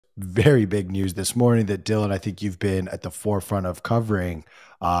very big news this morning that Dylan, I think you've been at the forefront of covering.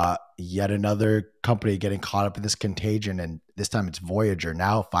 Yet another company getting caught up in this contagion, and this time it's Voyager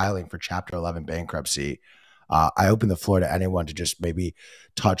now filing for Chapter 11 bankruptcy. I open the floor to anyone to just maybe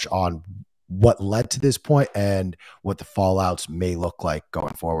touch on what led to this point and what the fallouts may look like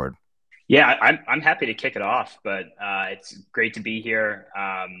going forward. Yeah, I'm happy to kick it off, but it's great to be here.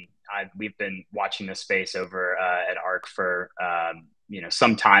 We've been watching this space over at ARC for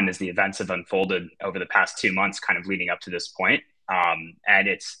some time as the events have unfolded over the past 2 months, kind of leading up to this point. And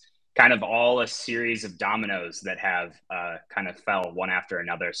it's kind of all a series of dominoes that have kind of fell one after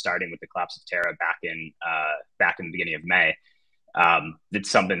another, starting with the collapse of Terra back in the beginning of May.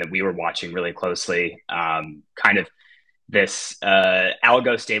 It's something that we were watching really closely. Kind of this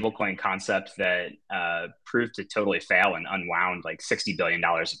algo stablecoin concept that proved to totally fail and unwound like $60 billion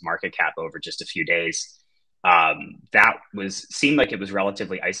of market cap over just a few days. That seemed like it was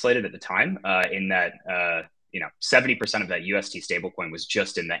relatively isolated at the time, in that 70% of that UST stablecoin was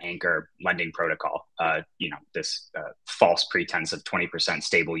just in the Anchor lending protocol. This false pretense of 20%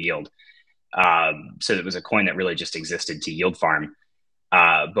 stable yield. So it was a coin that really just existed to yield farm.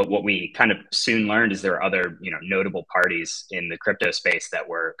 But what we kind of soon learned is there are other, notable parties in the crypto space that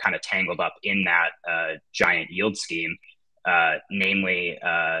were kind of tangled up in that giant yield scheme, namely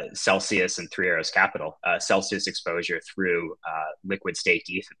Celsius and Three Arrows Capital. Celsius exposure through liquid staked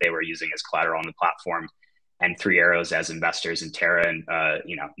ETH that they were using as collateral on the platform, and Three Arrows as investors in Terra, and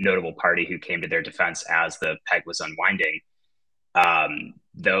notable party who came to their defense as the peg was unwinding.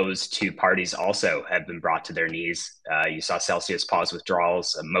 Those two parties also have been brought to their knees. You saw Celsius pause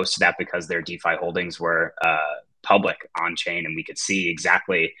withdrawals, most of that because their DeFi holdings were public on chain, and we could see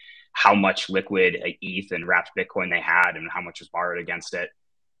exactly how much liquid ETH and wrapped Bitcoin they had and how much was borrowed against it.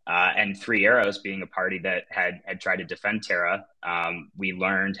 And Three Arrows, being a party that had tried to defend Terra, we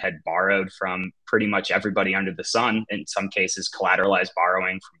learned had borrowed from pretty much everybody under the sun, in some cases collateralized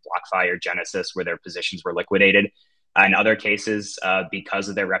borrowing from BlockFi or Genesis where their positions were liquidated. In other cases, because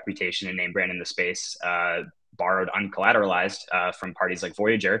of their reputation and name brand in the space, borrowed uncollateralized from parties like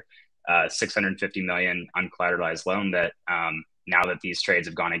Voyager, $650 million uncollateralized loan that now that these trades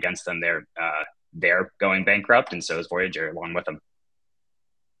have gone against them, they're going bankrupt, and so is Voyager along with them.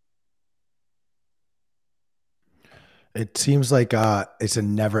 It seems like it's a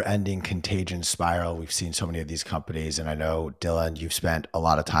never-ending contagion spiral. We've seen so many of these companies, and I know, Dylan, you've spent a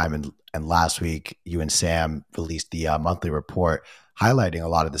lot of time, and last week you and Sam released the monthly report highlighting a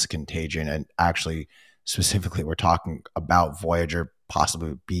lot of this contagion, and actually, specifically, we're talking about Voyager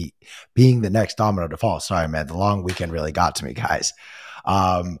possibly being the next domino to fall. Sorry, man, the long weekend really got to me, guys.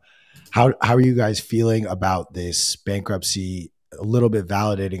 How are you guys feeling about this bankruptcy? A little bit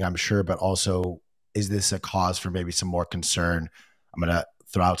validating, I'm sure, but also, is this a cause for maybe some more concern? I'm going to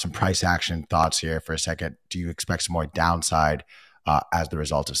throw out some price action thoughts here for a second. Do you expect some more downside as the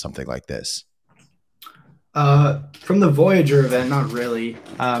result of something like this? From the Voyager event, not really.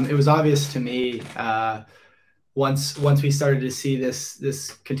 It was obvious to me once we started to see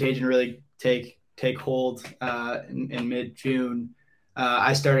this contagion really take hold in mid-June.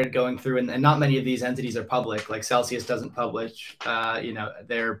 I started going through, and not many of these entities are public. Like Celsius doesn't publish,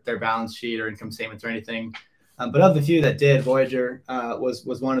 their balance sheet or income statements or anything. But of the few that did, Voyager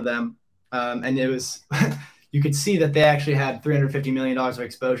was one of them, and it was you could see that they actually had $350 million of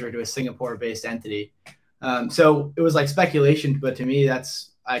exposure to a Singapore-based entity. So it was like speculation, but to me,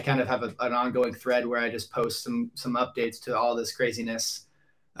 I kind of have an ongoing thread where I just post some updates to all this craziness.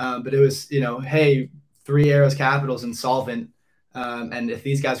 But it was, hey, Three Arrows Capital's insolvent. And if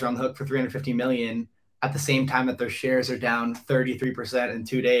these guys are on the hook for $350 million at the same time that their shares are down 33% in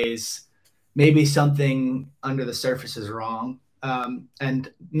 2 days, maybe something under the surface is wrong.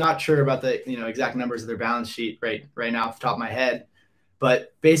 And not sure about the exact numbers of their balance sheet right now off the top of my head,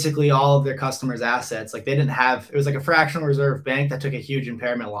 but basically all of their customers' assets, like it was like a fractional reserve bank that took a huge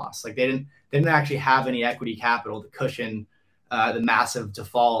impairment loss. Like they didn't actually have any equity capital to cushion the massive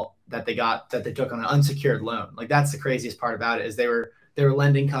default that they took on an unsecured loan. Like that's the craziest part about it, is they were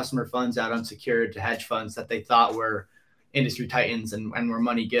lending customer funds out unsecured to hedge funds that they thought were industry titans and were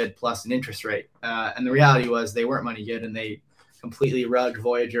money good plus an interest rate. And the reality was they weren't money good, and they completely rugged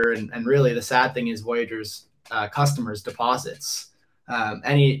Voyager. And really the sad thing is Voyager's customers' deposits.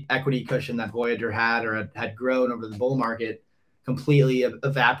 Any equity cushion that Voyager had or had grown over the bull market completely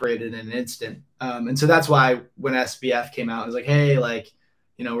evaporated in an instant. And so that's why when SBF came out, it was like, hey,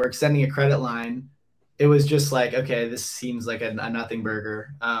 we're extending a credit line. It was just like, okay, this seems like a nothing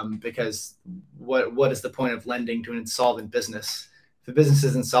burger, because what is the point of lending to an insolvent business? If a business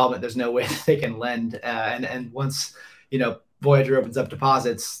is insolvent, there's no way that they can lend. And once, Voyager opens up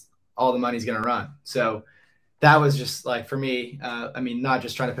deposits, all the money's going to run. So that was just like, for me, I mean, not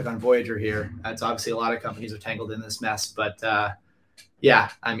just trying to pick on Voyager here. It's obviously a lot of companies are tangled in this mess, but yeah,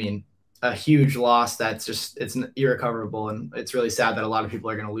 I mean, a huge loss that's just, it's irrecoverable. And it's really sad that a lot of people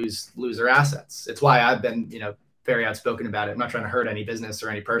are going to lose their assets. It's why I've been, you know, very outspoken about it. I'm not trying to hurt any business or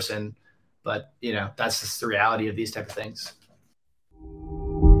any person, but you know, that's just the reality of these type of things.